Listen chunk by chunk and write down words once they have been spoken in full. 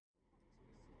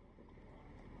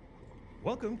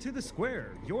Welcome to The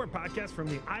Square, your podcast from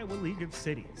the Iowa League of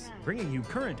Cities, bringing you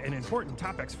current and important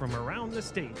topics from around the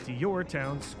state to your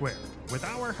town square. With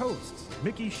our hosts,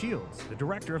 Mickey Shields, the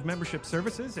Director of Membership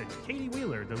Services, and Katie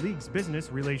Wheeler, the League's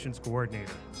Business Relations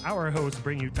Coordinator. Our hosts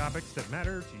bring you topics that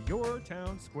matter to your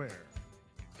town square.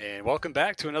 And welcome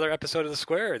back to another episode of The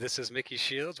Square. This is Mickey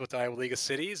Shields with the Iowa League of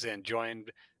Cities and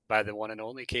joined by the one and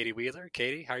only Katie Wheeler.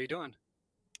 Katie, how are you doing?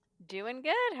 Doing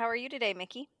good. How are you today,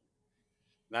 Mickey?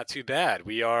 Not too bad.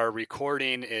 We are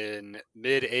recording in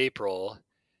mid-April,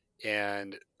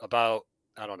 and about,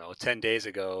 10 days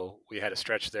ago, we had a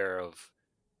stretch there of,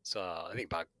 I think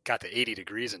got to 80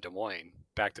 degrees in Des Moines,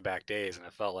 back-to-back days, and I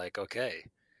felt like, okay,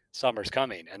 summer's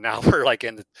coming. And now we're like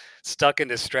stuck in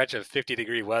this stretch of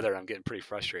 50-degree weather. I'm getting pretty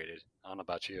frustrated. I don't know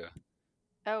about you.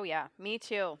 Oh, yeah, me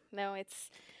too. No,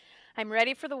 I'm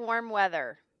ready for the warm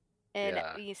weather. And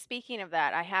Speaking of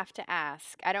that, I have to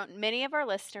ask, many of our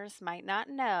listeners might not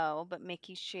know, but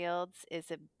Mickey Shields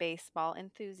is a baseball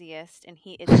enthusiast and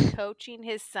he is coaching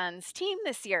his son's team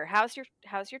this year. How's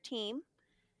your team?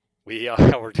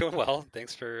 We're doing well.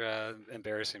 Thanks for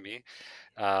embarrassing me.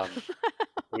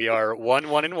 We are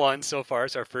 1-1-1 so far.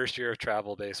 It's our first year of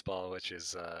travel baseball, which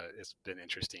is it's been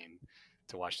interesting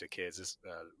to watch the kids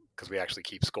because we actually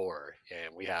keep score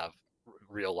and we have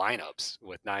real lineups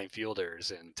with 9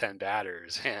 fielders and 10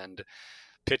 batters and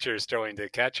pitchers throwing to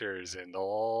catchers and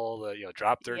all the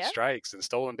drop third strikes and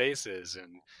stolen bases and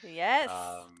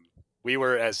we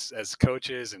were as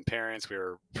coaches and parents, we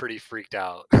were pretty freaked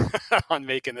out on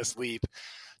making this leap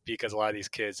because a lot of these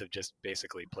kids have just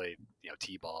basically played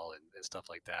t-ball and stuff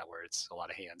like that where it's a lot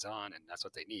of hands-on and that's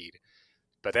what they need.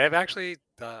 But they have actually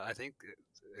I think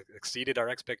exceeded our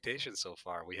expectations so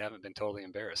far. We haven't been totally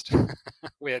embarrassed.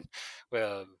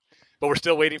 But we're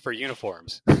still waiting for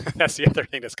uniforms. That's the other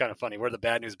thing that's kind of funny. We're the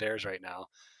Bad News Bears right now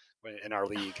in our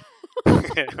league.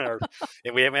 And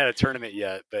we haven't had a tournament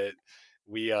yet, but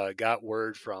we got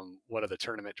word from one of the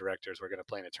tournament directors. We're going to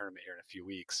play in a tournament here in a few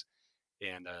weeks.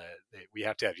 And we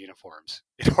have to have uniforms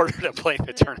in order to play in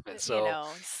the tournament. So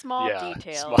small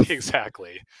details.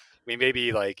 Exactly. We may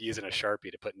be like using a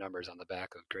Sharpie to put numbers on the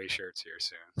back of gray shirts here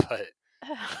soon, but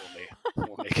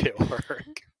we'll make it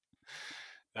work.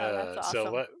 That's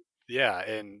awesome.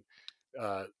 And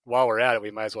while we're at it,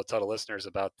 we might as well tell the listeners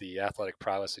about the athletic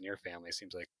prowess in your family. It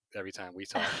seems like every time we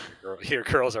talk, your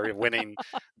girls are winning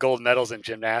gold medals in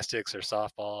gymnastics or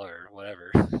softball or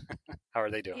whatever. How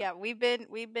are they doing? Yeah, we've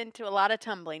been to a lot of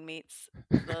tumbling meets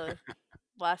the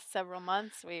last several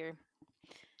months. We're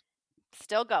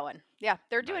still going. Yeah,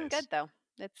 they're doing good though.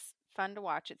 It's fun to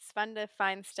watch. It's fun to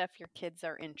find stuff your kids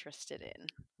are interested in.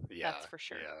 Yeah, that's for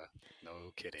sure. Yeah, no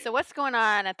kidding. So what's going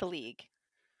on at the league?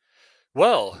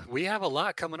 Well, we have a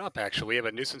lot coming up, actually. We have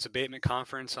a nuisance abatement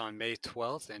conference on May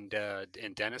 12th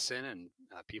in Denison, and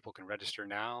people can register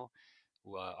now.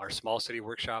 Our small city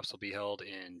workshops will be held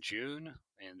in June,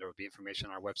 and there will be information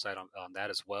on our website on that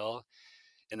as well.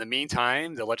 In the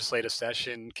meantime, the legislative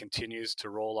session continues to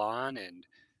roll on, and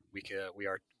we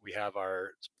have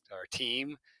our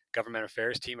team, government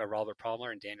affairs team of Robert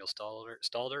Palmer and Daniel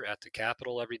Stalder at the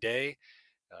Capitol every day,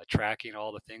 tracking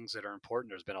all the things that are important.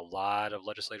 There's been a lot of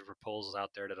legislative proposals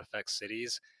out there that affect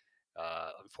cities.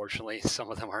 Unfortunately, some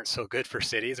of them aren't so good for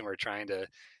cities, and we're trying to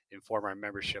inform our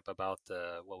membership about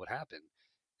what would happen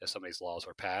if some of these laws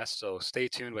were passed. So stay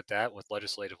tuned with that with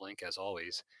Legislative Link as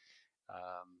always.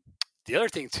 The other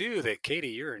thing too that Katie,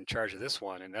 you're in charge of this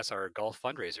one, and that's our golf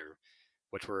fundraiser,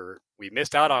 which we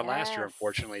missed out on last year,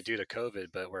 unfortunately, due to COVID,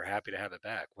 but we're happy to have it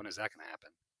back. When is that going to happen?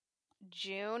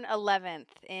 June 11th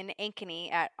in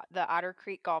Ankeny at the Otter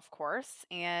Creek Golf Course,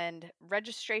 and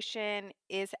registration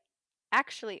is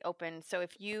actually open. So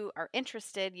if you are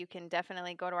interested, you can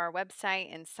definitely go to our website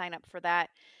and sign up for that.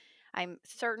 I'm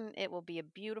certain it will be a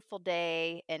beautiful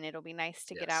day and it'll be nice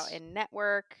to get out and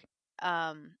network.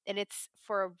 And it's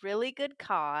for a really good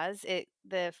cause.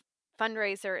 The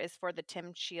fundraiser is for the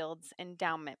Tim Shields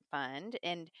Endowment Fund.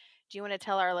 And do you want to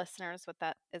tell our listeners what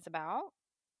that is about?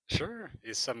 Sure.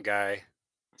 Is some guy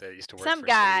that used to work some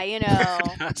guy,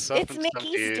 it's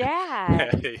Mickey's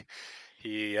dad.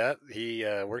 He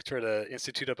worked for the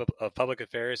Institute of Public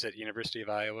Affairs at University of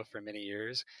Iowa for many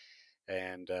years,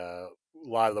 and a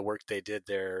lot of the work they did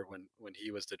there when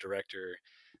he was the director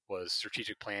was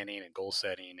strategic planning and goal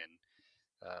setting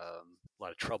and a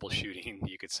lot of troubleshooting,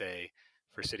 you could say,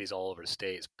 for cities all over the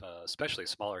state, especially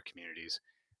smaller communities,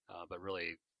 but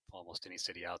really almost any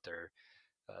city out there.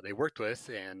 They worked with,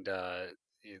 and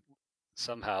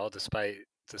somehow, despite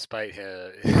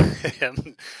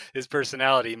him, his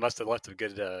personality must have left a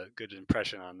good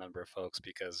impression on a number of folks,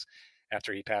 because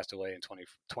after he passed away in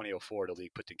 2004, the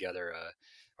league put together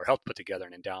or helped put together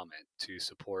an endowment to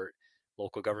support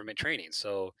local government training.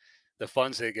 So the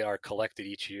funds that are collected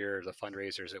each year, the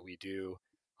fundraisers that we do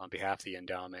on behalf of the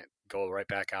endowment, go right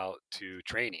back out to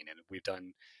training. And we've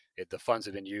done it. The funds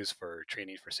have been used for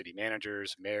training for city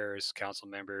managers, mayors, council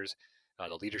members,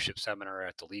 the leadership seminar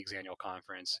at the league's annual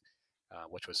conference,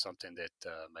 which was something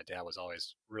that my dad was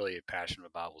always really passionate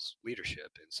about, was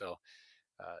leadership. And so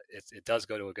it does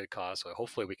go to a good cause. So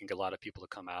hopefully we can get a lot of people to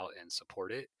come out and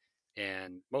support it.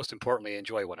 And most importantly,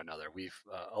 enjoy one another.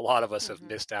 A lot of us have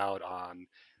missed out on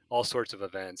all sorts of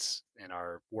events in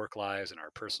our work lives and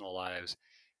our personal lives.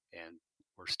 And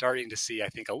we're starting to see, I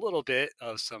think, a little bit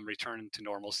of some return to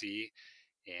normalcy.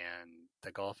 And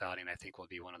the golf outing, I think, will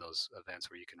be one of those events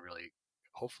where you can really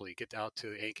hopefully get out to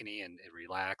Ankeny and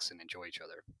relax and enjoy each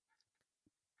other.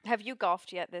 Have you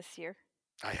golfed yet this year?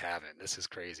 I haven't. This is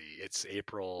crazy. It's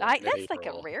April. That's like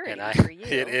a rarity and for you.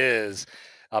 It is.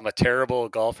 I'm a terrible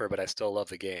golfer, but I still love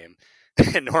the game.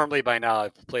 And normally by now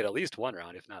I've played at least one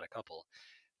round, if not a couple.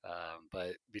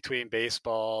 But between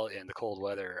baseball and the cold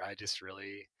weather, I just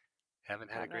really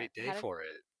haven't had a great day for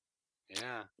it.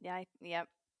 Yeah. Yeah. Yep.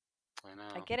 I know.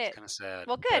 I get it. It's kind of sad.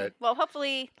 Well, good. Well,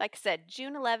 hopefully, like I said,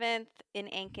 June 11th in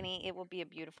Ankeny, it will be a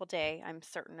beautiful day. I'm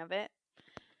certain of it.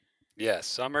 Yes,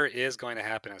 summer is going to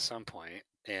happen at some point.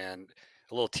 And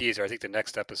a little teaser, I think the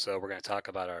next episode we're going to talk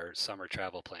about our summer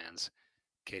travel plans.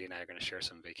 Katie and I are going to share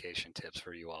some vacation tips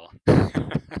for you all.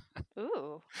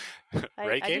 Ooh. Right,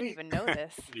 I Katie? didn't even know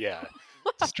this. Yeah.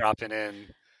 Just dropping in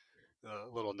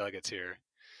little nuggets here.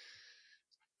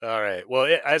 All right.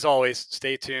 Well, as always,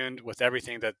 stay tuned with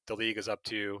everything that the league is up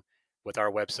to with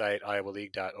our website,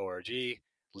 iowaleague.org.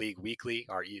 League Weekly,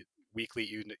 our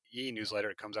weekly e-newsletter.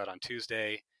 It comes out on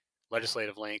Tuesday.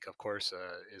 Legislative Link, of course,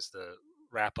 is the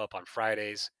wrap up on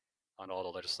Fridays on all the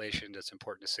legislation that's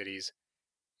important to cities,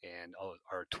 and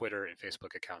our Twitter and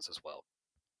Facebook accounts as well.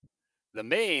 The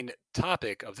main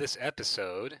topic of this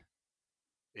episode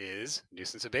is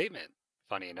nuisance abatement.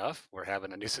 Funny enough, we're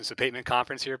having a nuisance abatement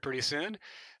conference here pretty soon,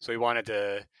 so we wanted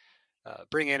to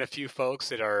bring in a few folks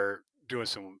that are doing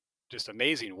some just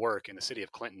amazing work in the city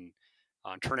of Clinton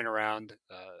on turning around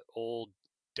old,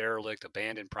 derelict,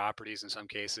 abandoned properties in some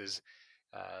cases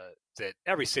that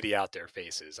every city out there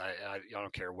faces. I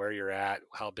don't care where you're at,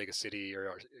 how big a city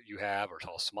you have, or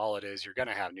how small it is, you're going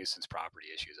to have nuisance property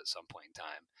issues at some point in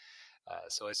time.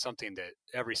 So it's something that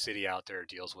every city out there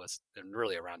deals with, and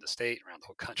really around the state, around the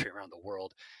whole country, around the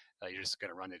world. You're just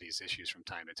going to run into these issues from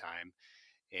time to time.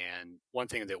 And one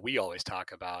thing that we always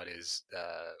talk about is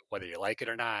whether you like it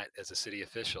or not, as a city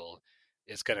official,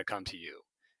 it's going to come to you.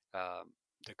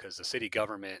 Because the city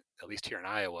government, at least here in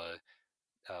Iowa,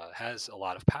 has a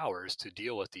lot of powers to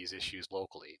deal with these issues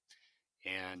locally.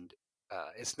 And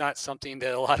it's not something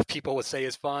that a lot of people would say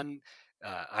is fun.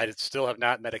 I still have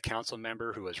not met a council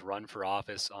member who has run for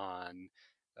office on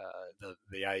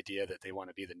the idea that they want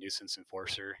to be the nuisance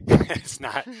enforcer. It's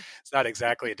not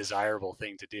exactly a desirable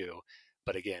thing to do,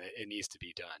 but again, it needs to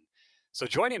be done. So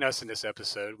joining us in this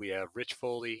episode, we have Rich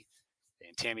Foley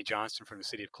and Tammy Johnston from the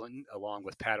city of Clinton, along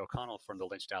with Pat O'Connell from the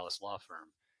Lynch Dallas law firm.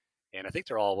 And I think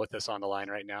they're all with us on the line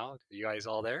right now. Are you guys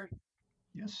all there?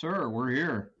 Yes, sir. We're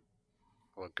here.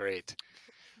 Well, great.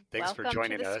 Thanks welcome for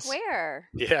joining to the us. Square.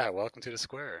 Yeah, welcome to the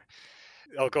Square.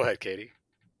 Oh, go ahead, Katie.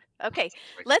 Okay,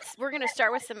 we're going to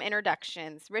start with some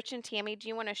introductions. Rich and Tammy, do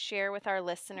you want to share with our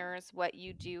listeners what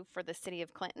you do for the city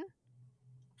of Clinton?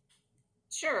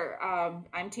 Sure.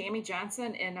 I'm Tammy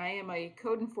Johnson, and I am a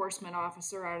code enforcement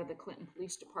officer out of the Clinton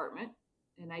Police Department,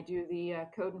 and I do the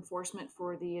code enforcement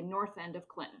for the north end of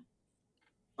Clinton.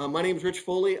 My name is Rich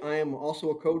Foley. I am also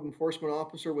a code enforcement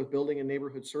officer with Building and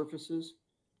Neighborhood Services.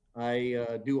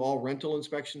 I do all rental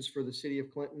inspections for the city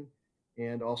of Clinton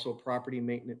and also property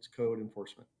maintenance code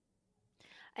enforcement.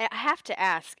 I have to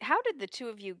ask, how did the two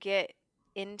of you get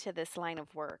into this line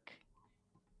of work?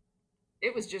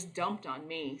 It was just dumped on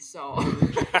me, so.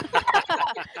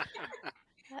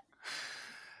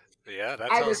 Yeah,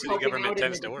 that's how city government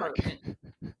tends to work.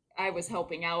 I was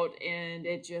helping out, and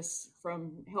it just,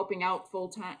 from helping out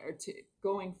full-time, or to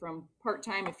going from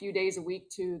part-time a few days a week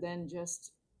to then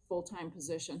just full-time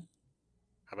position.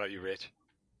 How about you, Rich?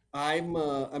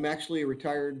 I'm actually a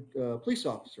retired police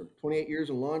officer, 28 years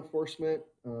in law enforcement,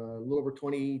 a little over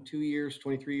 23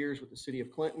 years with the city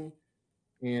of Clinton,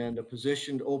 and a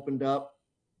position opened up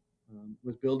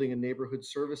with Building and Neighborhood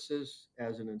Services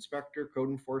as an inspector,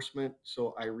 code enforcement.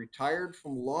 So I retired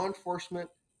from law enforcement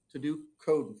to do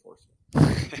code enforcement.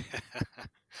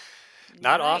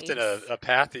 Not often a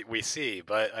path that we see,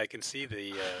 but I can see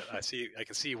I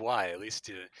can see why. At least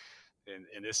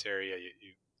in this area,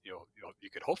 you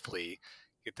could hopefully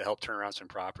get to help turn around some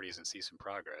properties and see some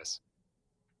progress.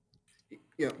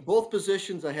 Yeah, both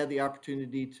positions I had the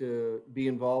opportunity to be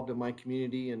involved in my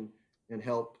community and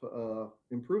help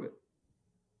improve it.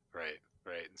 Right.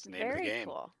 It's the name of the Very game.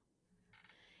 cool.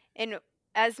 And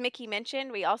as Mickey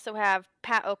mentioned, we also have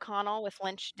Pat O'Connell with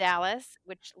Lynch Dallas,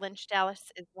 which Lynch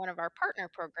Dallas is one of our partner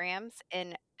programs.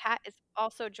 And Pat is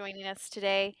also joining us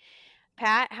today.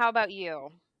 Pat, how about you?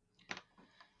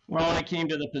 Well, when I came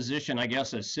to the position, I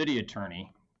guess, as city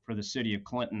attorney for the city of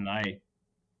Clinton, I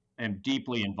am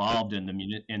deeply involved in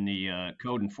the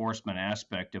code enforcement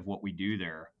aspect of what we do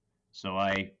there. So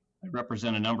I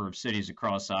represent a number of cities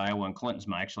across Iowa, and Clinton's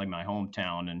actually my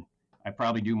hometown, and I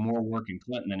probably do more work in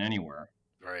Clinton than anywhere.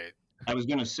 Right. I was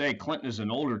going to say Clinton is an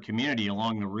older community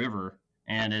along the river,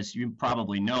 and as you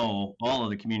probably know, all of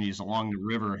the communities along the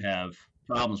river have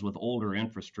problems with older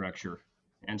infrastructure,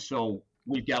 and so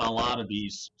we've got a lot of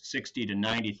these $60,000 to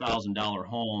 $90,000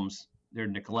 homes. They're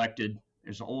neglected.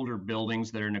 There's older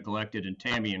buildings that are neglected, and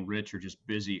Tammy and Rich are just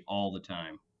busy all the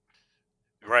time.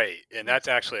 Right. And that's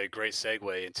actually a great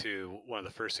segue into one of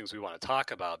the first things we want to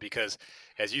talk about, because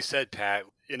as you said, Pat,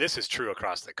 and this is true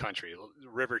across the country,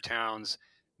 river towns,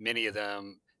 many of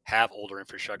them have older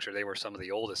infrastructure. They were some of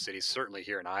the oldest cities, certainly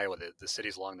here in Iowa. The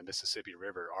cities along the Mississippi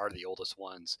River are the oldest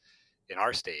ones in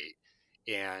our state.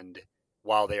 And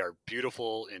while they are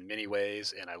beautiful in many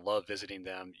ways, and I love visiting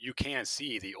them, you can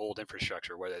see the old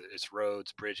infrastructure, whether it's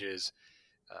roads, bridges,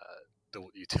 the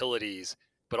utilities,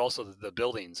 but also the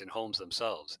buildings and homes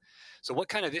themselves. So what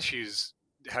kind of issues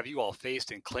have you all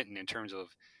faced in Clinton in terms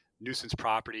of nuisance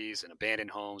properties and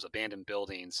abandoned homes, abandoned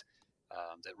buildings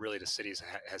that really the cities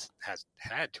has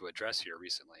had to address here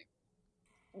recently?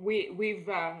 We've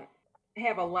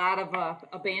have a lot of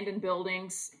abandoned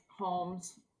buildings,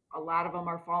 homes. A lot of them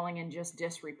are falling in just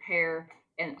disrepair,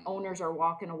 and owners are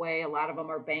walking away. A lot of them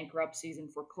are bankruptcies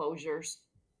and foreclosures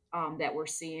that we're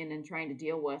seeing and trying to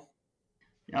deal with.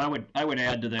 I would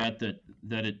add to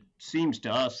that it seems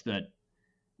to us that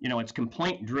it's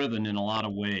complaint driven in a lot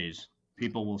of ways.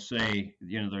 People will say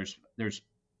there's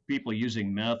people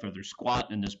using meth or they're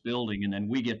squatting in this building, and then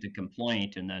we get the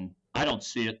complaint, and then I don't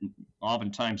see it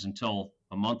oftentimes until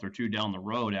a month or two down the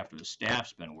road after the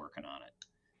staff's been working on it.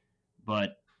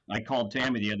 But I called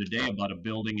Tammy the other day about a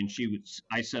building, and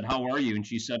I said, "How are you?" And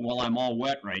she said, "Well, I'm all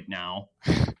wet right now."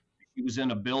 She was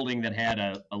in a building that had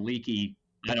a leaky,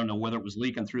 I don't know whether it was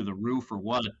leaking through the roof or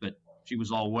what, but she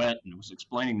was all wet and was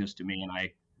explaining this to me. And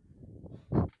I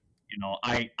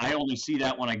only see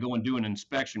that when I go and do an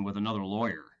inspection with another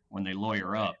lawyer, when they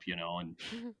lawyer up, and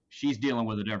she's dealing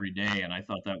with it every day. And I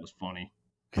thought that was funny.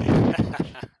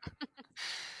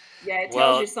 Yeah, it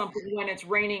tells you something when it's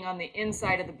raining on the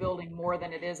inside of the building more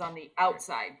than it is on the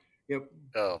outside. Yep.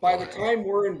 Oh, By the time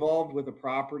we're involved with a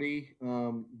property,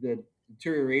 the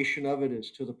deterioration of it is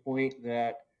to the point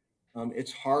that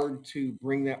it's hard to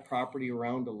bring that property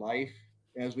around to life.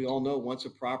 As we all know, once a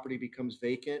property becomes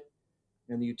vacant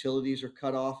and the utilities are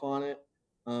cut off on it,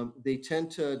 they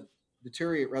tend to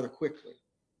deteriorate rather quickly.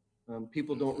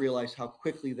 People don't realize how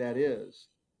quickly that is.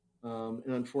 And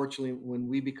unfortunately, when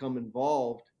we become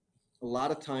involved, a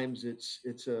lot of times it's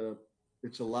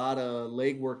a lot of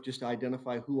legwork just to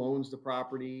identify who owns the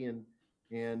property and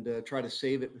try to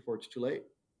save it before it's too late.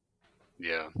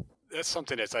 Yeah, that's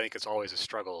something I think it's always a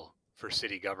struggle for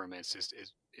city governments is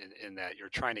in that you're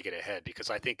trying to get ahead, because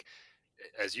I think,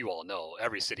 as you all know,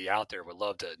 every city out there would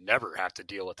love to never have to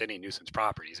deal with any nuisance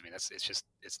properties. I mean,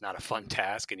 it's not a fun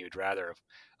task, and you'd rather,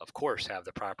 of course, have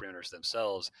the property owners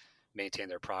themselves maintain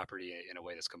their property in a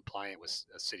way that's compliant with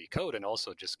a city code, and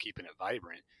also just keeping it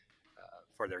vibrant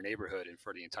for their neighborhood and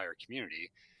for the entire community.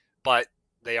 But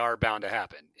they are bound to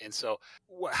happen. And so,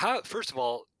 first of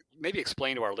all, maybe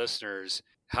explain to our listeners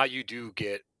how you do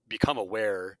become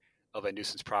aware of a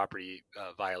nuisance property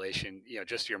violation,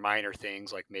 just your minor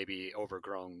things like maybe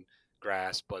overgrown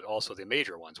grass, but also the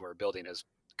major ones where a building has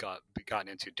gotten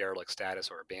into derelict status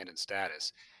or abandoned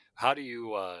status. How do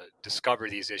you discover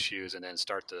these issues and then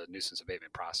start the nuisance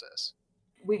abatement process?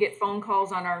 We get phone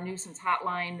calls on our nuisance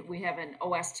hotline. We have an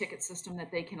OS ticket system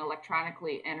that they can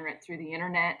electronically enter it through the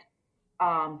internet.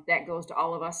 That goes to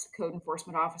all of us code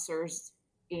enforcement officers,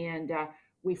 and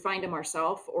we find them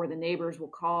ourselves, or the neighbors will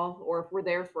call, or if we're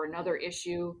there for another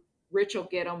issue, Rich will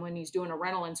get them when he's doing a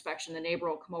rental inspection. The neighbor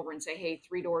will come over and say, "Hey,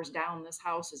 3 doors down, this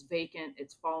house is vacant.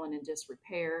 It's fallen in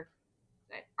disrepair."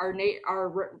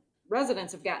 Our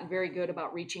residents have gotten very good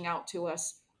about reaching out to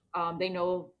us. They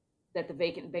know that the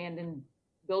vacant abandoned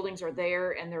buildings are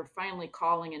there, and they're finally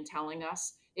calling and telling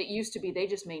us. It used to be they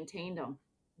just maintained them.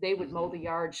 They would mow the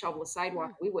yard, shovel the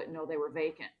sidewalk. We wouldn't know they were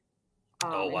vacant.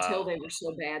 Oh, until wow. they were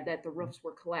so bad that the roofs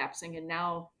were collapsing. And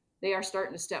now they are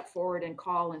starting to step forward and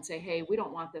call and say, hey, we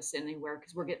don't want this anywhere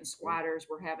because we're getting squatters.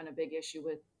 We're having a big issue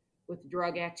with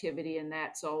drug activity and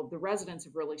that. So the residents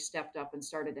have really stepped up and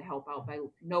started to help out by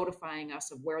notifying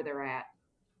us of where they're at.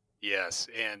 Yes,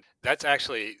 and that's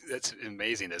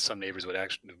amazing that some neighbors would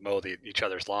actually mow each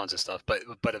other's lawns and stuff, but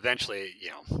eventually,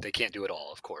 they can't do it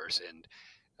all, of course, and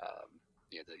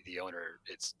the owner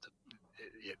it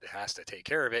has to take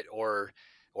care of it or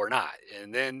not,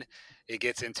 and then it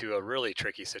gets into a really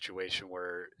tricky situation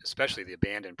where, especially the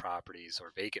abandoned properties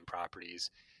or vacant properties,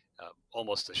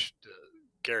 almost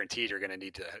guaranteed you're going to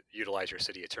need to utilize your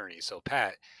city attorney. So,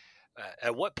 Pat,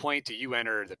 at what point do you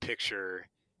enter the picture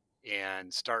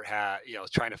and start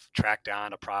trying to track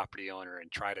down a property owner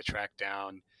and try to track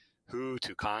down who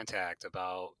to contact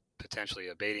about potentially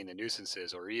abating the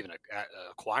nuisances or even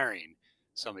acquiring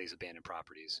some of these abandoned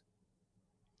properties?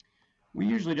 We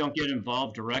usually don't get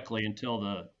involved directly until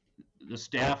the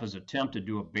staff has attempted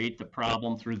to abate the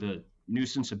problem through the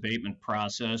nuisance abatement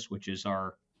process, which is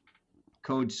our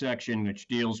code section, which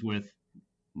deals with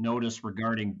notice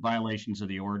regarding violations of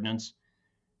the ordinance.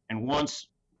 And once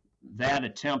that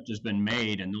attempt has been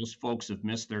made and those folks have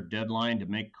missed their deadline to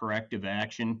make corrective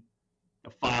action, the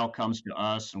file comes to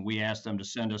us and we ask them to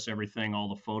send us everything, all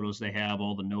the photos they have,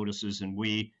 all the notices, and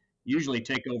we usually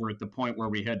take over at the point where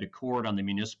we head to court on the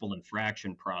municipal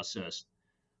infraction process.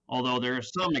 Although there are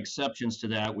some exceptions to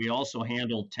that, we also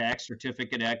handle tax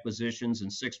certificate acquisitions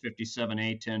and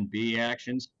 657A 10B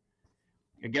actions.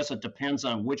 I guess it depends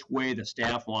on which way the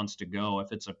staff wants to go.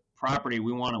 If it's a property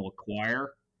we want to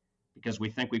acquire because we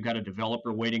think we've got a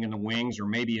developer waiting in the wings, or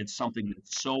maybe it's something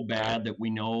that's so bad that we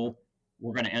know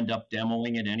we're going to end up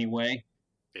demoing it anyway,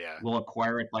 we'll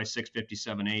acquire it by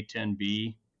 657A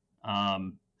 10B.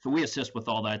 So we assist with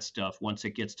all that stuff once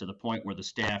it gets to the point where the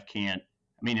staff can't.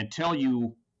 I mean, until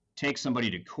you take somebody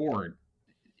to court,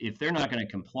 if they're not going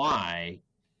to comply,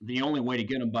 the only way to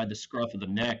get them by the scruff of the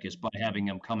neck is by having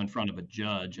them come in front of a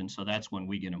judge, and so that's when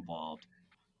we get involved.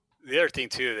 The other thing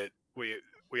too that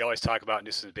we always talk about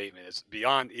nuisance abatement is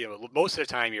beyond, most of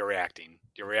the time you're reacting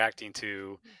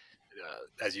to,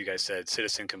 as you guys said,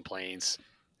 citizen complaints,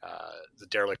 the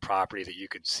derelict property that you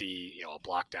could see, a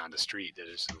block down the street,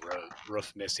 there's a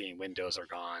roof missing, windows are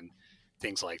gone,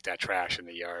 things like that, trash in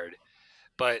the yard.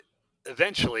 But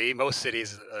eventually, most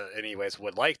cities, anyways,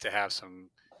 would like to have some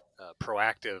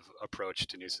proactive approach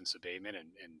to nuisance abatement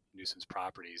and nuisance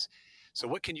properties. So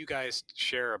what can you guys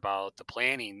share about the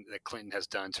planning that Clinton has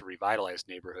done to revitalize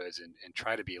neighborhoods and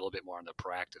try to be a little bit more on the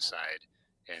proactive side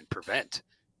and prevent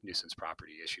nuisance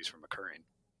property issues from occurring?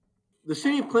 The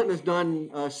city of Clinton has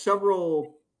done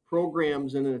several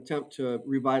programs in an attempt to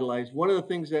revitalize. One of the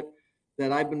things that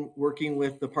I've been working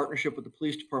with the partnership with the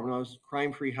police department on is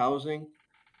crime-free housing,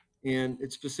 and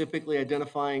it's specifically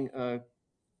identifying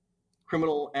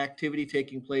criminal activity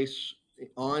taking place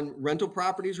on rental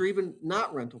properties or even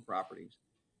not rental properties.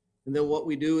 And then what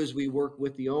we do is we work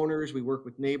with the owners, we work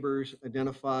with neighbors,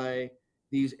 identify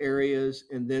these areas,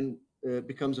 and then it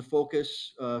becomes a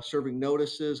focus, serving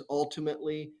notices.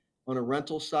 Ultimately, on a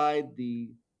rental side,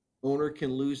 the owner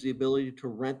can lose the ability to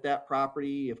rent that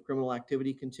property if criminal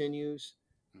activity continues.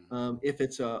 If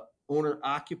it's a owner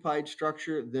occupied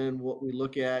structure, then what we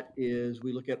look at is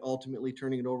we look at ultimately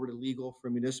turning it over to legal for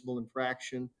municipal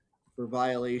infraction for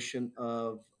violation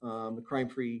of the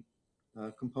crime-free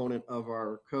component of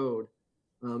our code.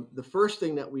 The first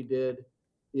thing that we did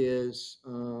is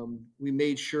we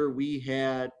made sure we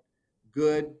had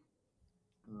good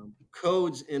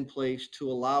codes in place to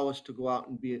allow us to go out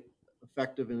and be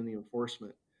effective in the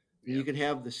enforcement. Yep. You can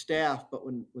have the staff, but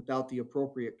without the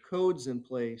appropriate codes in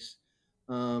place,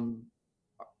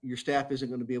 your staff isn't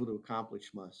going to be able to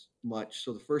accomplish much.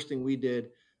 So the first thing we did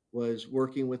was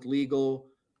working with legal,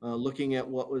 looking at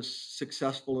what was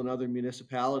successful in other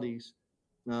municipalities.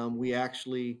 We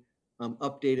actually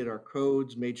updated our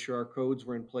codes, made sure our codes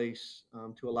were in place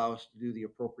to allow us to do the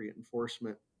appropriate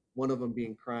enforcement, one of them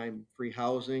being crime-free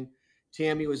housing.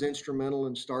 Tammy was instrumental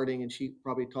in starting, and she'd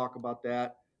probably talk about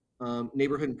that,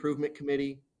 Neighborhood Improvement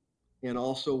Committee, and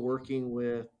also working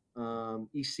with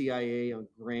ECIA on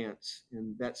grants.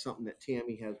 And that's something that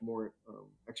Tammy has more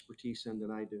expertise in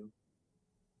than I do.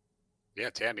 Yeah,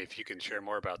 Tammy, if you can share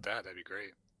more about that, that'd be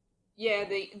great. Yeah,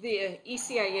 the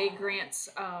ECIA grants,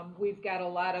 we've got a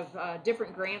lot of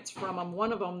different grants from them.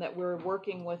 One of them that we're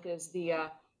working with is the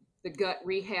gut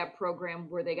rehab program,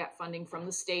 where they got funding from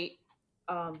the state.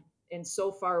 And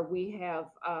so far we have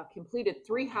completed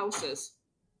 3 houses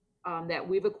that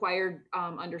we've acquired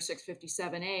under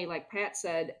 657A, like Pat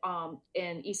said,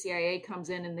 and ECIA comes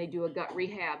in and they do a gut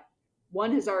rehab.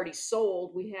 One has already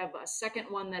sold. We have a second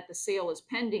one that the sale is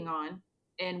pending on,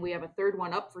 and we have a third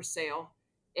one up for sale,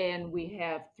 and we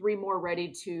have 3 more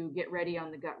ready to get ready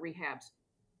on the gut rehabs.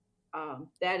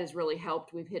 That has really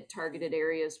helped. We've hit targeted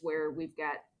areas where we've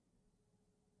got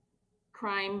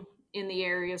crime in the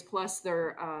areas, plus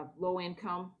they're low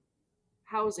income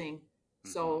housing.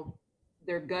 So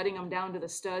they're gutting them down to the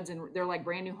studs, and they're like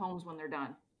brand new homes when they're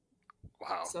done.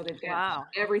 Wow. So they've got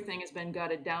everything has been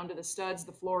gutted down to the studs,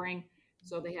 the flooring.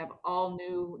 So they have all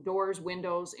new doors,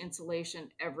 windows, insulation,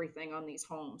 everything on these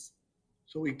homes.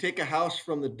 So we take a house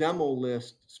from the demo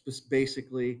list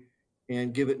basically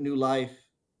and give it new life,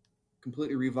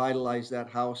 completely revitalize that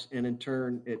house, and in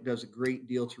turn, it does a great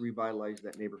deal to revitalize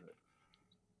that neighborhood.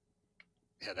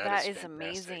 Yeah, that is fantastic.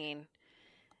 amazing.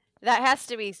 That has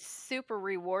to be super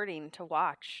rewarding to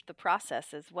watch the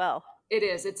process as well. It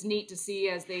is. It's neat to see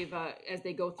as they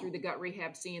go through the gut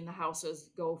rehab, seeing the houses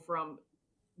go from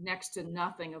next to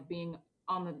nothing of being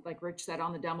on the, like Rich said,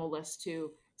 on the demo list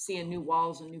to seeing new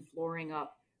walls and new flooring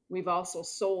up. We've also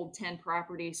sold 10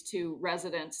 properties to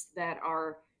residents that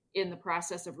are in the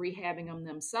process of rehabbing them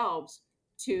themselves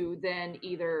to then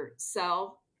either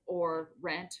sell or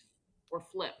rent or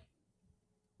flip.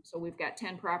 So we've got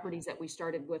 10 properties that we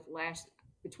started with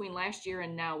between last year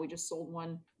and now. We just sold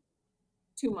one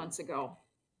 2 months ago,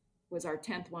 was our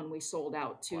 10th one we sold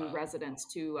out to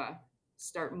residents to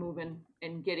start moving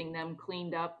and getting them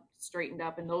cleaned up, straightened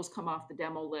up, and those come off the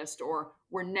demo list, or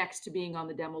we're next to being on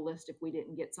the demo list if we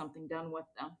didn't get something done with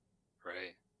them.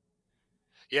 Right.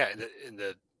 Yeah, and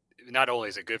the not only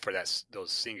is it good for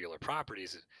those singular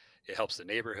properties, it helps the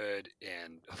neighborhood,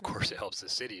 and of course it helps the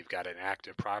city. You've got an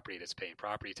active property that's paying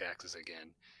property taxes again,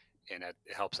 and it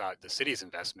helps out the city's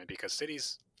investment, because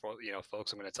cities,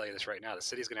 folks, I'm going to tell you this right now, the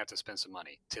city's going to have to spend some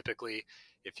money. Typically,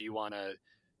 if you want to,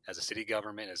 as a city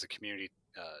government, as a community,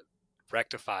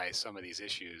 rectify some of these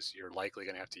issues, you're likely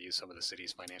going to have to use some of the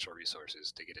city's financial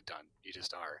resources to get it done. You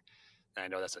just are. And I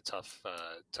know that's a tough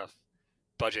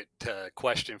budget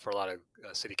question for a lot of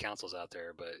city councils out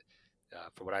there, but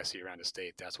for what I see around the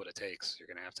state, that's what it takes. You're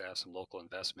going to have some local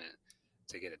investment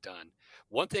to get it done.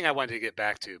 One thing I wanted to get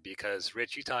back to, because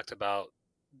Rich, you talked about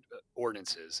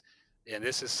ordinances, and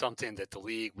this is something that the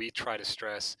league, we try to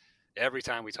stress every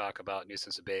time we talk about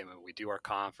nuisance abatement. We do our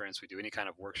conference, we do any kind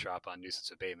of workshop on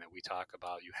nuisance abatement, we talk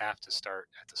about you have to start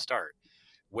at the start,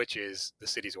 which is the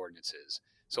city's ordinances.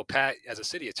 So Pat, as a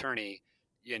city attorney,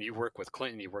 and you work with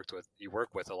Clinton, you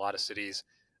work with a lot of cities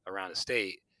around the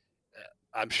state.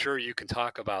 I'm sure you can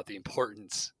talk about the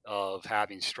importance of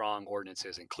having strong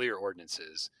ordinances and clear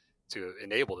ordinances to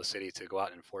enable the city to go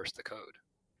out and enforce the code.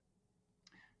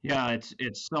 Yeah,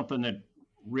 it's something that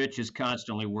Rich is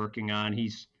constantly working on.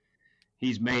 He's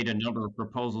made a number of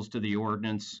proposals to the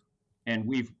ordinance, and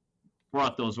we've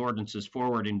brought those ordinances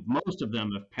forward, and most of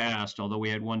them have passed, although we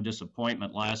had one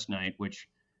disappointment last night, which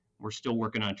we're still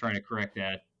working on trying to correct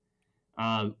that.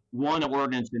 One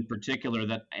ordinance in particular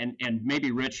that, and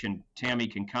maybe Rich and Tammy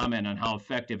can comment on how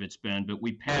effective it's been, but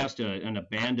we passed an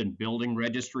abandoned building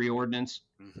registry ordinance,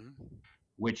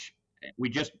 which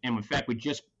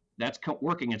that's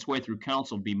working its way through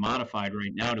council to be modified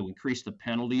right now to increase the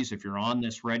penalties if you're on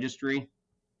this registry.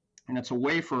 And it's a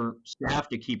way for staff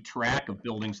to keep track of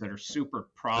buildings that are super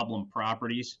problem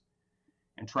properties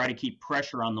and try to keep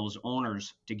pressure on those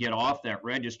owners to get off that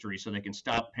registry so they can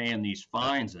stop paying these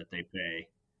fines that they pay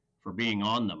for being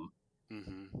on them.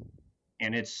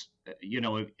 And it's,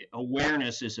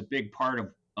 awareness is a big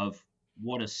part of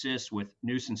what assists with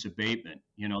nuisance abatement.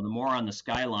 The more on the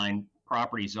skyline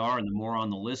properties are and the more on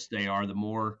the list they are, the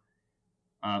more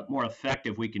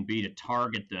effective we can be to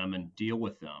target them and deal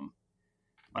with them.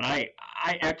 But I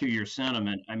echo your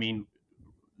sentiment. I mean,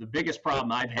 the biggest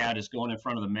problem I've had is going in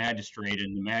front of the magistrate,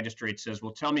 and the magistrate says,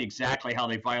 well, tell me exactly how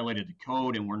they violated the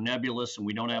code, and we're nebulous and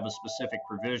we don't have a specific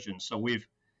provision. So we've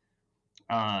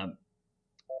tried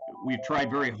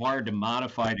very hard to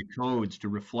modify the codes to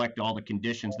reflect all the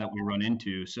conditions that we run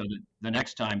into, so that the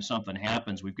next time something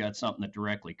happens, we've got something that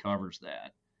directly covers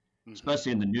that,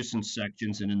 especially in the nuisance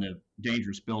sections and in the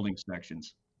dangerous building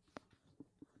sections.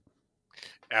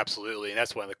 Absolutely, and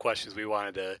that's one of the questions we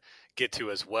wanted to get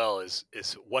to as well, is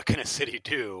what can a city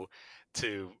do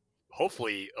to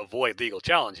hopefully avoid legal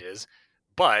challenges,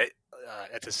 but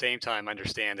at the same time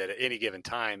understand that at any given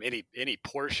time, any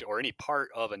portion or any part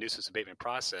of a nuisance abatement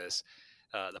process,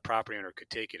 the property owner could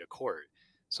take you to court.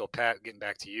 So Pat, getting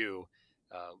back to you,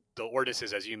 the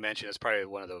ordinances, as you mentioned, is probably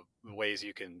one of the ways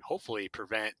you can hopefully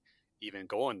prevent even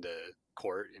going to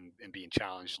court and being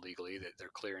challenged legally, that they're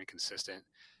clear and consistent.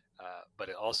 But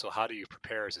also, how do you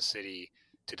prepare as a city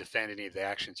to defend any of the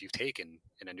actions you've taken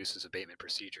in a nuisance abatement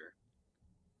procedure?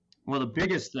 Well, the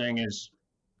biggest thing is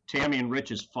Tammy and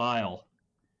Rich's file.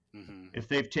 Mm-hmm. If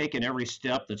they've taken every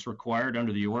step that's required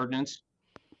under the ordinance,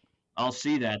 I'll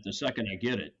see that the second I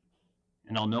get it.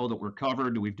 And I'll know that we're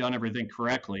covered, we've done everything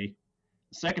correctly.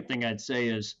 The second thing I'd say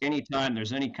is anytime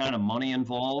there's any kind of money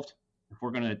involved, if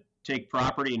we're going to take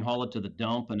property and haul it to the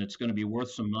dump and it's going to be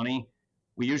worth some money,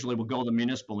 we usually will go the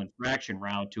municipal infraction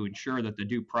route to ensure that the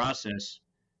due process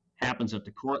happens at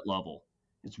the court level.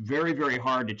 It's very, very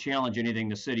hard to challenge anything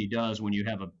the city does when you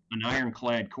have an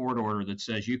ironclad court order that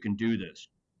says you can do this.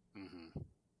 Mm-hmm.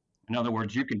 In other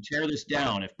words, you can tear this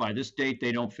down if by this date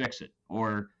they don't fix it,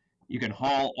 or you can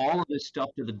haul all of this stuff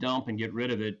to the dump and get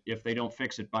rid of it if they don't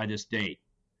fix it by this date.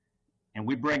 And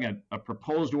we bring a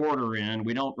proposed order in.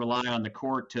 We don't rely on the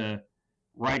court to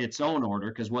write its own order,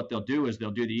 because what they'll do is they'll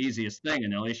do the easiest thing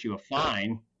and they'll issue a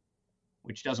fine,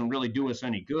 which doesn't really do us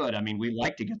any good. I mean, we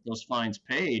like to get those fines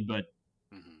paid, but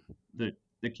Mm-hmm.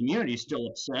 the community's still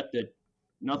upset that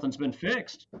nothing's been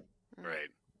fixed. Right.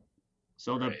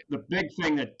 So Right. the big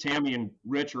thing that Tammy and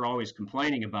Rich are always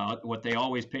complaining about, what they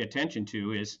always pay attention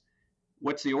to is,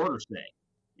 what's the order say?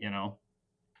 You know,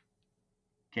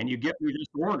 can you get me this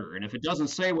order? And if it doesn't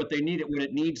say what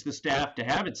it needs the staff to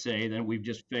have it say, then we've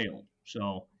just failed.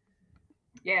 So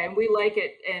Yeah, and we like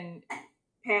it. And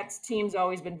Pat's team's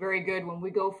always been very good. When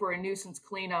we go for a nuisance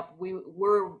cleanup,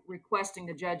 we're requesting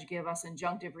the judge give us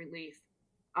injunctive relief,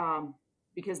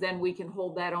 because then we can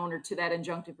hold that owner to that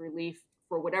injunctive relief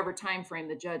for whatever time frame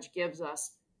the judge gives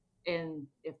us. And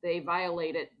if they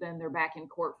violate it, then they're back in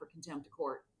court for contempt of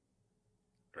court.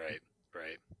 Right.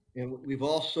 Right. And we've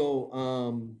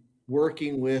also,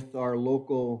 working with our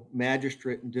local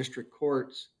magistrate and district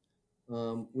courts,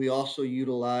 we also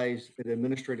utilize an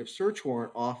administrative search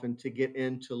warrant often to get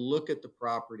in to look at the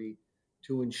property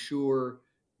to ensure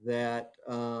that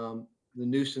the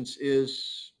nuisance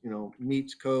is,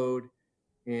 meets code.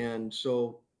 And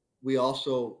so we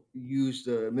also use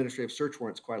the administrative search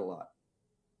warrants quite a lot.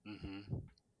 Mm-hmm.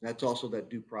 That's also that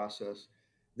due process.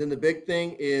 Then the big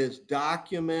thing is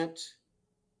document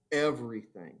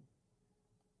everything.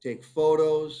 Take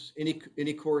photos,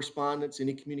 any correspondence,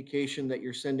 any communication that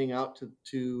you're sending out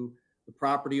to the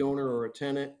property owner or a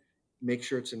tenant. Make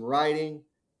sure it's in writing,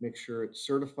 make sure it's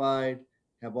certified,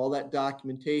 have all that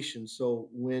documentation. So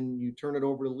when you turn it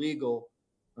over to legal,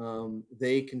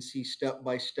 they can see step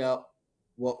by step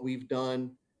what we've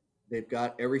done. They've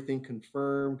got everything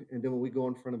confirmed. And then when we go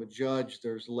in front of a judge,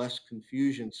 there's less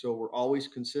confusion. So we're always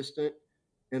consistent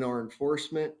in our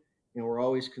enforcement, and we're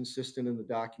always consistent in the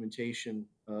documentation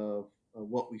of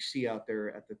what we see out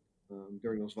there at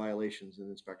during those violations and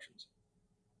inspections.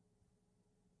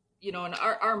 And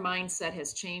our mindset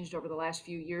has changed over the last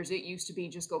few years. It used to be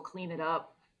just go clean it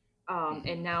up.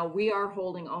 And now we are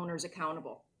holding owners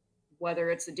accountable, whether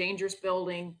it's a dangerous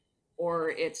building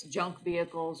or it's junk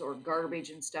vehicles or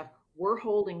garbage and stuff. We're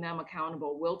holding them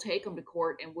accountable. We'll take them to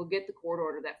court and we'll get the court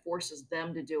order that forces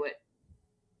them to do it.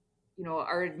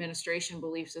 Our administration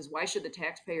beliefs is, why should the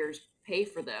taxpayers pay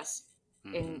for this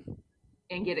and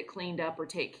get it cleaned up or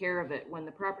take care of it when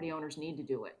the property owners need to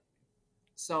do it?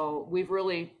 So we've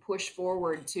really pushed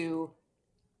forward to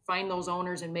find those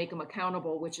owners and make them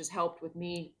accountable, which has helped with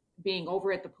me being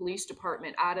over at the police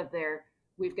department. Out of there,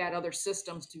 we've got other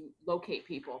systems to locate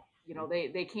people.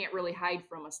 They can't really hide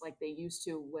from us like they used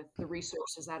to with the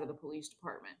resources out of the police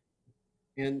department.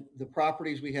 And the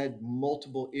properties we had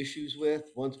multiple issues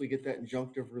with, once we get that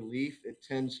injunctive relief, it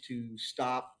tends to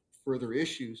stop further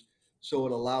issues. So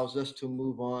it allows us to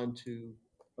move on to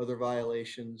other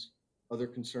violations, other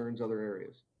concerns, other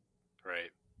areas.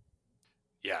 Right.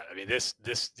 Yeah. I mean,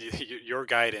 your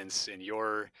guidance and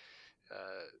your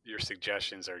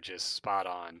suggestions are just spot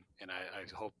on. And I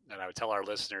hope, and I would tell our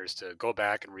listeners to go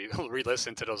back and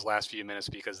re-listen to those last few minutes,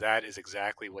 because that is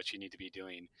exactly what you need to be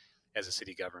doing as a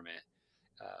city government.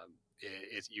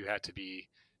 You have to be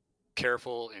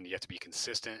careful and you have to be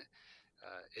consistent.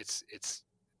 It's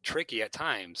tricky at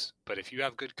times, but if you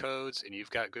have good codes and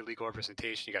you've got good legal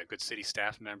representation, you got good city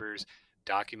staff members,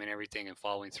 document everything and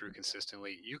following through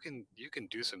consistently, you can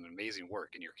do some amazing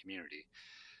work in your community.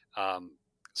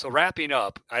 So wrapping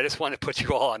up, I just want to put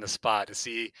you all on the spot to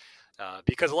see,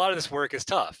 because a lot of this work is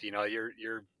tough.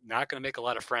 You're not going to make a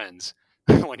lot of friends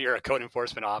when you're a code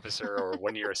enforcement officer or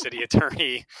when you're a city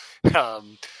attorney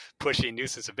pushing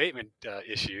nuisance abatement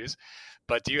issues.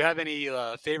 But do you have any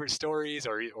favorite stories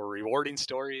or rewarding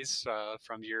stories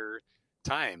from your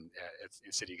time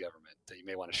in city government that you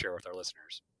may want to share with our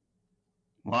listeners?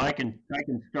 Well, I can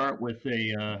start with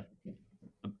a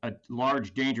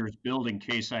large dangerous building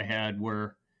case I had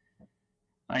where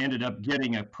I ended up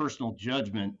getting a personal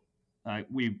judgment.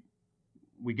 We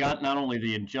we got not only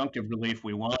the injunctive relief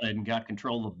we wanted and got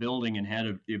control of the building and had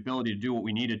the ability to do what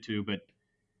we needed to, but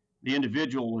the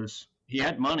individual he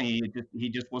had money, he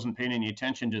just wasn't paying any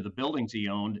attention to the buildings he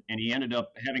owned, and he ended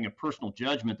up having a personal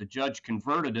judgment. The judge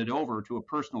converted it over to a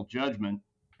personal judgment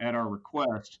at our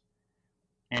request,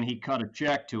 and he cut a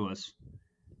check to us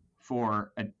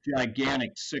for a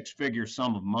gigantic six-figure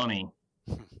sum of money,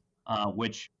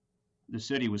 which the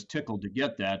city was tickled to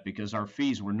get that because our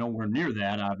fees were nowhere near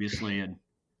that, obviously, and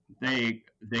they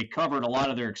covered a lot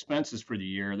of their expenses for the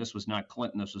year. This was not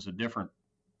Clinton, this was a different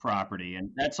property,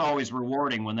 and that's always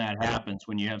rewarding when that happens,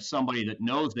 when you have somebody that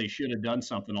knows they should have done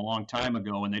something a long time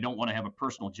ago and they don't want to have a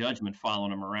personal judgment following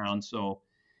them around, so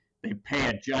they pay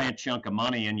a giant chunk of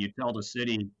money and you tell the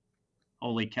city,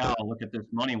 holy cow, look at this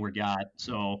money we got.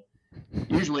 So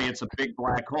usually it's a big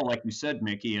black hole, like you said,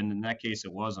 Mickey, and in that case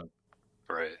it wasn't.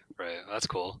 Right. That's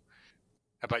cool.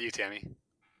 How about you, Tammy?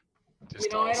 Just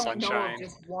I don't sunshine. know of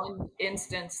just one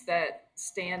instance that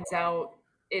stands out.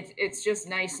 It's just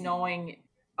nice knowing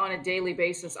on a daily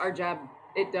basis our job,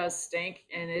 it does stink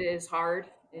and it is hard,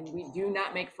 and we do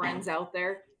not make friends out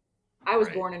there. I was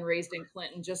born and raised in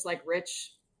Clinton, just like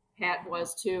Rich Hat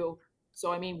was too.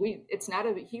 So I mean, it's not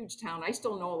a huge town. I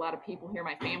still know a lot of people here.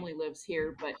 My family lives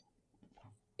here, but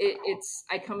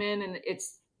I come in and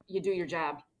you do your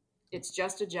job. It's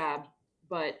just a job.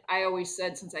 But I always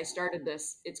said since I started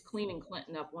this, it's cleaning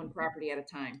Clinton up one property at a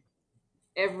time.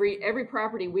 Every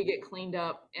property we get cleaned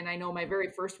up, and I know my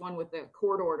very first one with the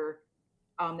court order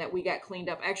that we got cleaned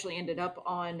up actually ended up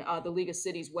on the League of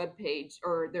Cities webpage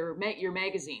or your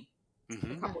magazine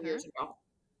a couple years ago.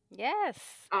 Yes.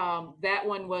 That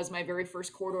one was my very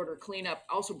first court order cleanup.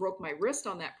 Also broke my wrist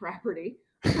on that property.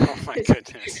 Oh my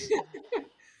goodness.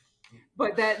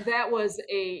 But that was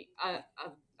a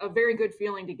very good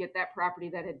feeling to get that property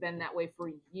that had been that way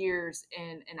for years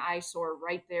and an eyesore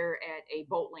right there at a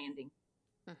boat landing.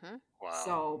 Wow.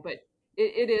 So, but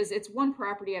it's one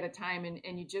property at a time, and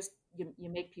you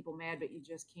make people mad, but you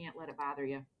just can't let it bother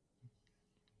you.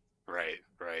 Right.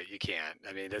 You can't.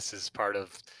 I mean, this is part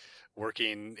of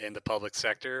working in the public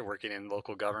sector, working in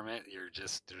local government.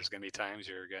 There's going to be times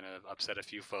you're going to upset a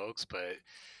few folks, but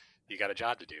you got a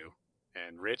job to do.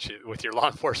 And Rich, with your law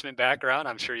enforcement background,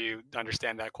 I'm sure you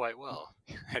understand that quite well.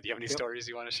 Do you have any stories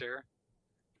you want to share?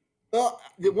 Well,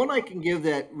 the one I can give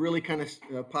that really kind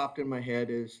of popped in my head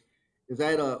is I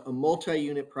had a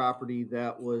multi-unit property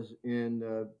that was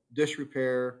in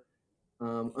disrepair.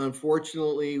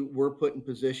 Unfortunately, we're put in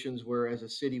positions where, as a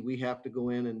city, we have to go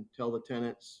in and tell the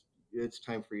tenants it's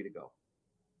time for you to go.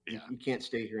 Yeah. You can't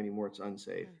stay here anymore; it's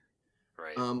unsafe.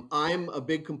 Right. I'm a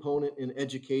big component in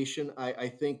education. I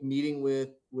think meeting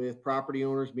with property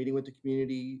owners, meeting with the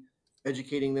community,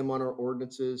 educating them on our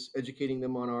ordinances, educating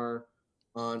them on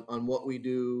on what we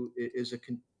do is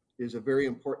a very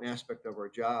important aspect of our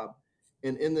job.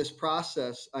 And in this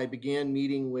process, I began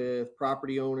meeting with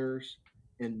property owners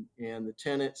and the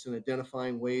tenants and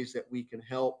identifying ways that we can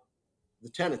help the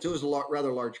tenants. It was a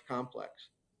rather large complex.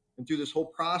 And through this whole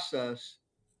process,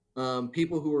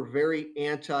 people who were very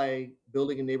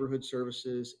anti-building and neighborhood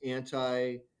services,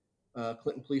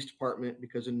 anti-Clinton Police Department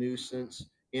because of nuisance,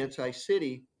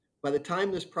 anti-city, by the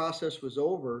time this process was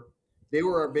over, they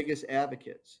were our biggest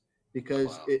advocates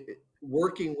because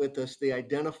working with us, they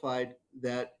identified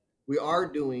that we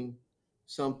are doing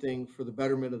something for the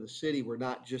betterment of the city. We're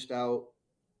not just out,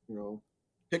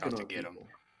 picking on people. Them.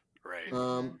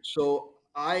 Right. So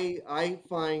I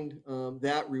find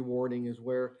that rewarding is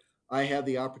where I have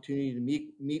the opportunity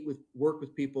to work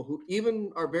with people who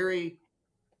even are very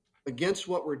against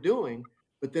what we're doing,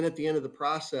 but then at the end of the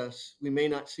process, we may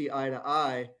not see eye to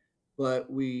eye,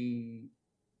 but we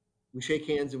shake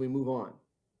hands and we move on.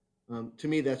 To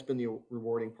me, that's been the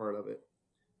rewarding part of it.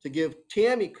 To give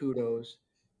Tammy kudos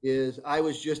is I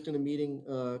was just in a meeting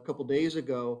a couple days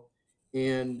ago,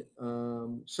 and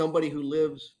somebody who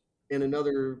lives in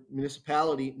another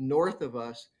municipality north of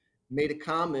us made a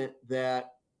comment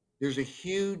that there's a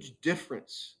huge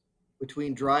difference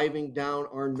between driving down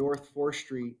our North 4th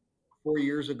Street 4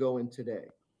 years ago and today.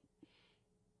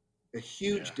 A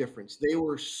huge difference. They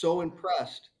were so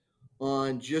impressed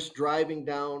on just driving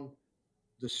down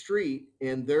the street,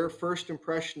 and their first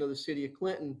impression of the city of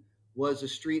Clinton was a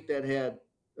street that had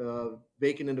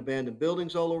vacant and abandoned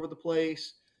buildings all over the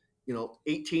place,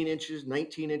 18 inches,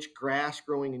 19-inch grass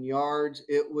growing in yards.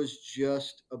 It was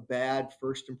just a bad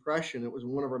first impression. It was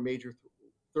one of our major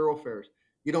thoroughfares.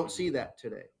 You don't see that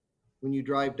today. When you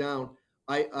drive down,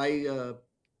 I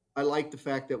like the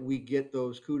fact that we get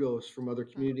those kudos from other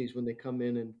communities when they come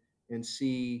in and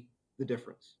see the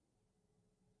difference.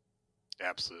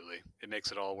 Absolutely. It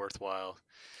makes it all worthwhile.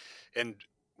 And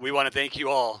we want to thank you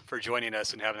all for joining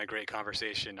us and having a great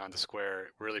conversation on the Square.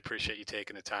 Really appreciate you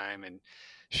taking the time and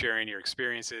sharing your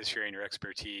experiences, sharing your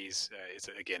expertise. It's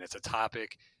a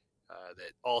topic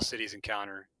that all cities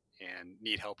encounter and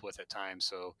need help with at times.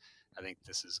 So I think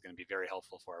this is going to be very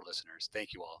helpful for our listeners.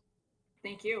 Thank you all.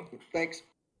 Thank you. Thanks.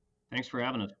 Thanks for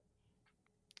having us.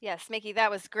 Yes, Mickey, that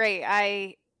was great.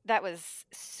 That was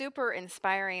super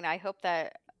inspiring. I hope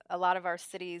that a lot of our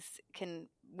cities can,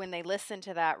 when they listen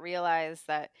to that, realize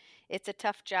that it's a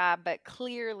tough job, but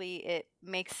clearly it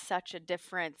makes such a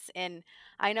difference. And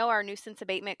I know our nuisance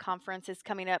abatement conference is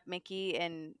coming up, Mickey,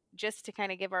 and just to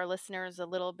kind of give our listeners a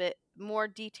little bit more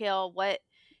detail, what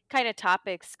kind of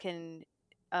topics can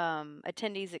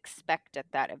attendees expect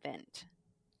at that event?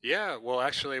 Yeah, well,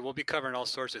 actually, we'll be covering all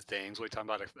sorts of things. We'll be talking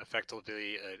about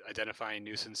effectively identifying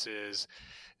nuisances,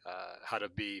 how to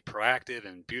be proactive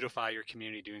and beautify your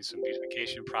community, doing some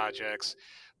beautification projects.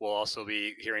 We'll also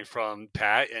be hearing from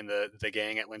Pat and the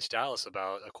gang at Lynch Dallas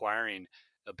about acquiring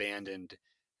abandoned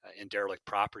and derelict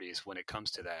properties when it comes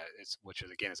to that. Which is,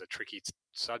 again, is a tricky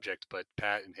subject, but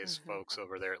Pat and his folks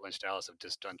over there at Lynch Dallas have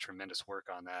just done tremendous work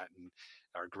on that and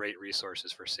are great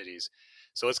resources for cities.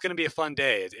 So it's going to be a fun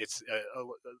day. It's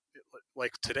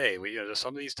like today.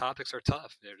 Some of these topics are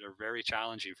tough. They're very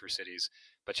challenging for cities,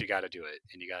 but you got to do it,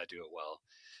 and you got to do it well.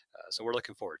 So we're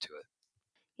looking forward to it.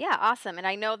 Yeah, awesome. And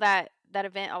I know that that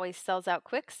event always sells out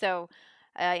quick. So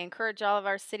I encourage all of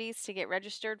our cities to get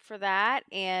registered for that.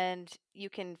 And you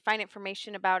can find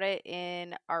information about it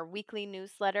in our weekly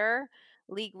newsletter,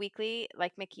 League Weekly.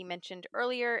 Like Mickey mentioned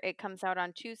earlier, it comes out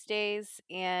on Tuesdays.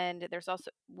 And there's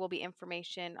also will be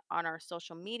information on our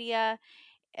social media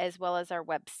as well as our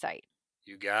website.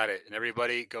 You got it. And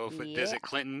everybody go Yeah. visit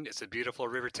Clinton. It's a beautiful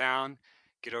river town.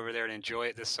 Get over there and enjoy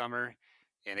it this summer.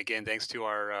 And again, thanks to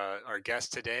our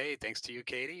guest today. Thanks to you,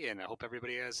 Katie. And I hope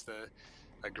everybody has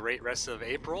a great rest of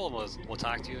April. And we'll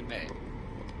talk to you in May.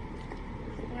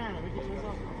 Yeah,